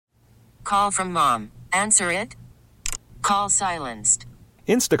call from mom. Answer it. Call silenced.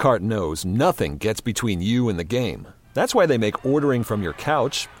 Instacart knows nothing gets between you and the game. That's why they make ordering from your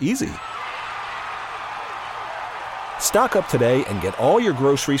couch easy. Stock up today and get all your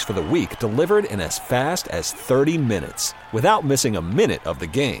groceries for the week delivered in as fast as 30 minutes without missing a minute of the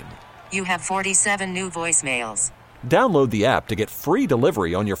game. You have 47 new voicemails. Download the app to get free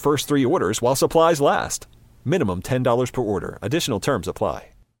delivery on your first 3 orders while supplies last. Minimum $10 per order. Additional terms apply.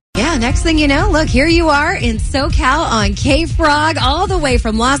 Yeah, next thing you know, look, here you are in SoCal on K-Frog, all the way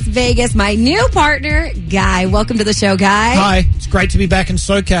from Las Vegas. My new partner, Guy. Welcome to the show, Guy. Hi, it's great to be back in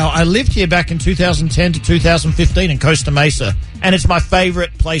SoCal. I lived here back in 2010 to 2015 in Costa Mesa, and it's my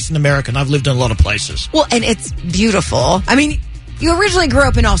favorite place in America, and I've lived in a lot of places. Well, and it's beautiful. I mean, you originally grew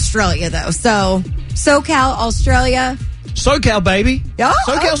up in Australia, though, so SoCal, Australia. SoCal, baby. Oh,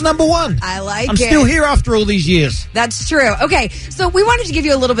 SoCal's number one. I like I'm it. still here after all these years. That's true. Okay, so we wanted to give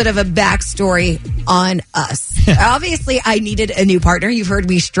you a little bit of a backstory on us. Obviously, I needed a new partner. You've heard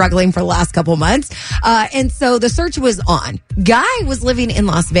me struggling for the last couple months. And so the search was on. Guy was living in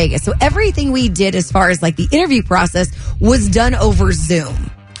Las Vegas. So everything we did as far as like the interview process was done over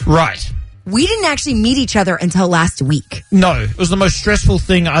Zoom. Right. We didn't actually meet each other until last week. No, it was the most stressful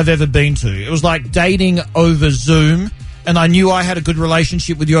thing I've ever been to. It was like dating over Zoom. And I knew I had a good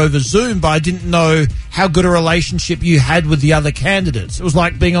relationship with you over Zoom, but I didn't know how good a relationship you had with the other candidates. It was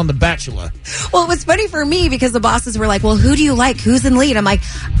like being on The Bachelor. Well, it was funny for me because the bosses were like, well, who do you like? Who's in lead? I'm like,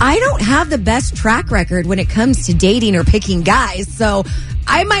 I don't have the best track record when it comes to dating or picking guys, so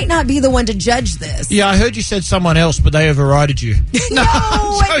I might not be the one to judge this. Yeah, I heard you said someone else, but they overrided you. No,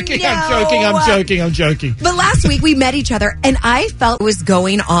 I'm joking. But last week we met each other, and I felt it was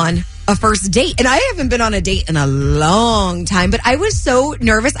going on a first date. And I haven't been on a date in a long time, but I was so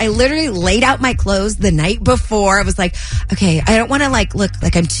nervous. I literally laid out my clothes the night before. I was like, okay, I don't want to look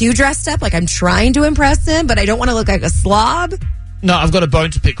like I'm too dressed up, like I'm trying to impress him, but I don't want to look like a slob. No, I've got a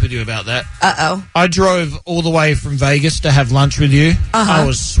bone to pick with you about that. Uh-oh. I drove all the way from Vegas to have lunch with you. I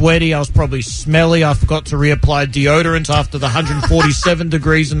was sweaty. I was probably smelly. I forgot to reapply deodorant after the 147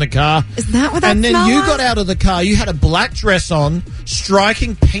 degrees in the car. Is that what that And then smell you like? got out of the car. You had a black dress on,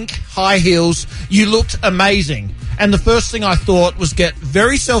 striking pink high heels. You looked amazing. And the first thing I thought was get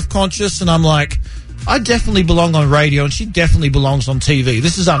very self-conscious, and I'm like, I definitely belong on radio, and she definitely belongs on TV.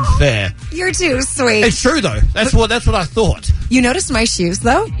 This is unfair. You're too sweet. It's true, though. That's what I thought. You noticed my shoes,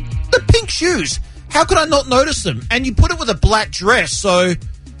 though? The pink shoes. How could I not notice them? And you put it with a black dress, so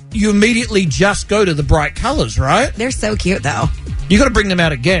you immediately just go to the bright colors, right? They're so cute, though. You got to bring them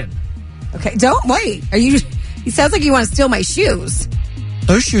out again. Okay, don't wait. It sounds like you want to steal my shoes.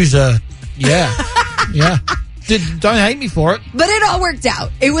 Those shoes are, yeah. Don't hate me for it. But it all worked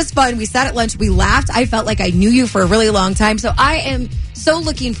out. It was fun. We sat at lunch. We laughed. I felt like I knew you for a really long time. So I am so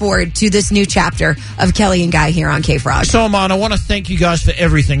looking forward to this new chapter of Kelli and Guy here on K-Frog. So am I, and I want to thank you guys for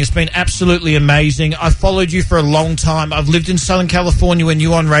everything. It's been absolutely amazing. I've followed you for a long time. I've lived in Southern California when you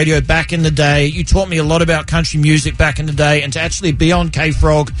were on radio back in the day. You taught me a lot about country music back in the day, and to actually be on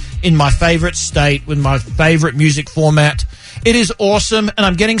K-Frog in my favorite state with my favorite music format, it is awesome, and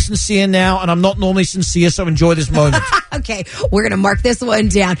I'm getting sincere now, and I'm not normally sincere, so enjoy this moment. Okay, we're going to mark this one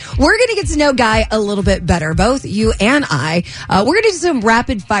down. We're going to get to know Guy a little bit better, both you and I. We're going to do some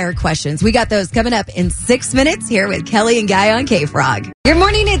rapid-fire questions. We got those coming up in 6 minutes here with Kelli and Guy on K-Frog. Good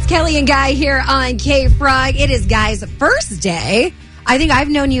morning, it's Kelli and Guy here on K-Frog. It is Guy's first day. I think I've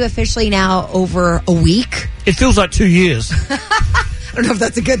known you officially now over a week. It feels like 2 years. I don't know if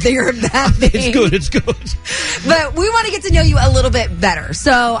that's a good thing or a bad thing. It's good. But we want to get to know you a little bit better.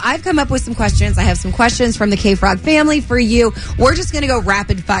 So I've come up with some questions. I have some questions from the K-Frog family for you. We're just going to go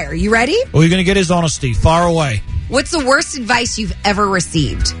rapid fire. You ready? All you're going to get is honesty. Far away. What's the worst advice you've ever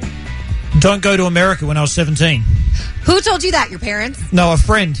received? Don't go to America when I was 17. Who told you that? Your parents? No, a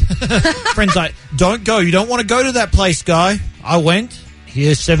friend. Friend's like, don't go. You don't want to go to that place, Guy. I went.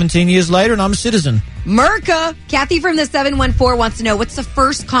 Here 17 years later, and I'm a citizen. Merca. Kathy from the 714 wants to know, what's the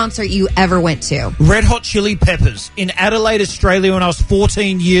first concert you ever went to? Red Hot Chili Peppers in Adelaide, Australia when I was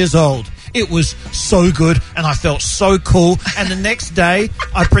 14 years old. It was so good, and I felt so cool. And the next day,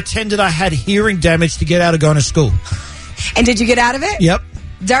 I pretended I had hearing damage to get out of going to school. And did you get out of it? Yep.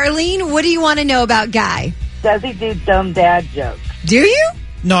 Darlene, what do you want to know about Guy? Does he do dumb dad jokes? Do you?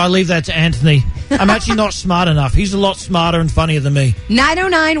 No, I leave that to Anthony. I'm actually not smart enough. He's a lot smarter and funnier than me.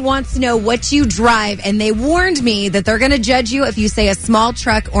 909 wants to know what you drive, and they warned me that they're going to judge you if you say a small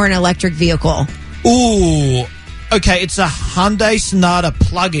truck or an electric vehicle. Ooh. Okay, it's a Hyundai Sonata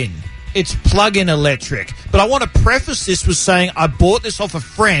plug-in. It's plug-in electric. But I want to preface this with saying I bought this off a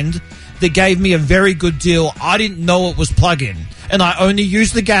friend that gave me a very good deal. I didn't know it was plug-in, and I only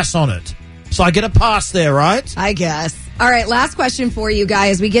used the gas on it. So I get a pass there, right? I guess. All right, last question for you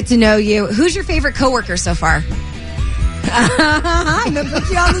guys. We get to know you. Who's your favorite coworker so far? I'm going to put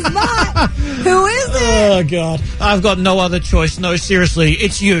you on the spot. Who is it? Oh, God. I've got no other choice. No, seriously,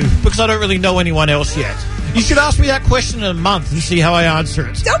 it's you, because I don't really know anyone else yet. You should ask me that question in a month and see how I answer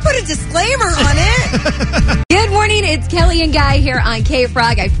it. Don't put a disclaimer on it. Good morning. It's Kelli and Guy here on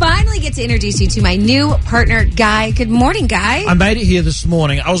K-Frog. I finally get to introduce you to my new partner, Guy. Good morning, Guy. I made it here this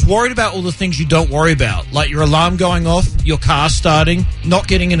morning. I was worried about all the things you don't worry about, like your alarm going off, your car starting, not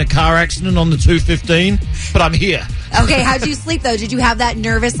getting in a car accident on the 215, but I'm here. Okay, how'd you sleep, though? Did you have that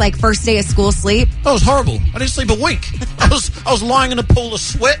nervous, first day of school sleep? That was horrible. I didn't sleep a wink. I was lying in a pool of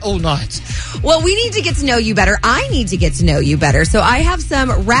sweat all night. Well, we need to get to know you better. I need to get to know you better. So I have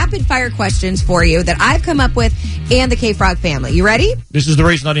some rapid-fire questions for you that I've come up with and the K-Frog family. You ready? This is the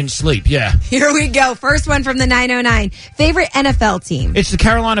reason I didn't sleep, yeah. Here we go. First one from the 909. Favorite NFL team? It's the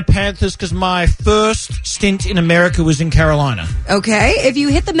Carolina Panthers because my first stint in America was in Carolina. Okay. If you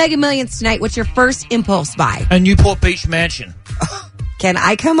hit the Mega Millions tonight, what's your first impulse buy? A Newport Beach mansion. Can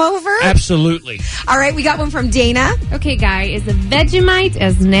I come over? Absolutely. All right, we got one from Dana. Okay, Guy, is a Vegemite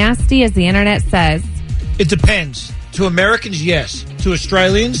as nasty as the internet says? It depends. To Americans, yes. To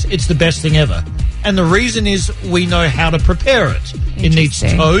Australians, it's the best thing ever. And the reason is we know how to prepare it. It needs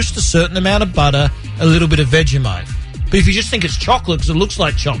toast, a certain amount of butter, a little bit of Vegemite. But if you just think it's chocolate because it looks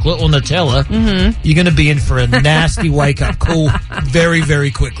like chocolate or Nutella, you're going to be in for a nasty wake-up call very, very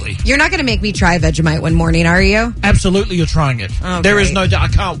quickly. You're not going to make me try Vegemite one morning, are you? Absolutely, you're trying it. Oh, there great. is no doubt. I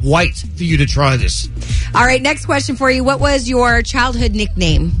can't wait for you to try this. All right, next question for you. What was your childhood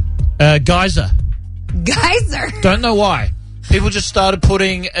nickname? Geyser. Geyser. Don't know why. People just started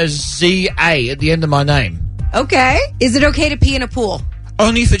putting a Z-A at the end of my name. Okay. Is it okay to pee in a pool?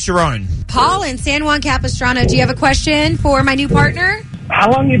 Only if it's your own. Paul in San Juan Capistrano, do you have a question for my new partner?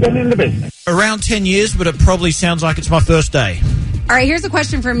 How long you been in the business? Around 10 years, but it probably sounds like it's my first day. All right, here's a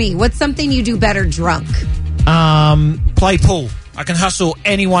question for me. What's something you do better drunk? Play pool. I can hustle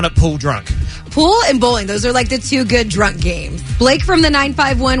anyone at pool drunk. Pool and bowling, those are the two good drunk games. Blake from the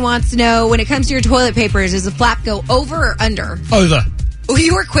 951 wants to know, when it comes to your toilet papers, does the flap go over or under? Over. Oh,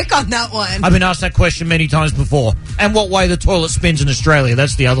 you were quick on that one. I've been asked that question many times before. And what way the toilet spins in Australia,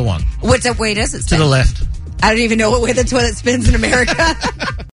 that's the other one. What way does it spin? To the left. I don't even know what way the toilet spins in America.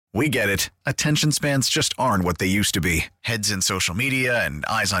 We get it. Attention spans just aren't what they used to be. Heads in social media and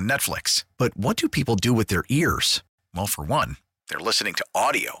eyes on Netflix. But what do people do with their ears? Well, for one, they're listening to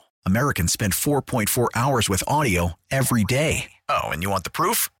audio. Americans spend 4.4 hours with audio every day. Oh, and you want the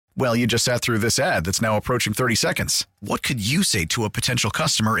proof? Well, you just sat through this ad that's now approaching 30 seconds. What could you say to a potential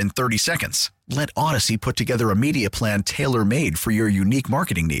customer in 30 seconds? Let Odyssey put together a media plan tailor-made for your unique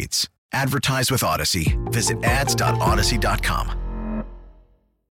marketing needs. Advertise with Odyssey. Visit ads.odyssey.com.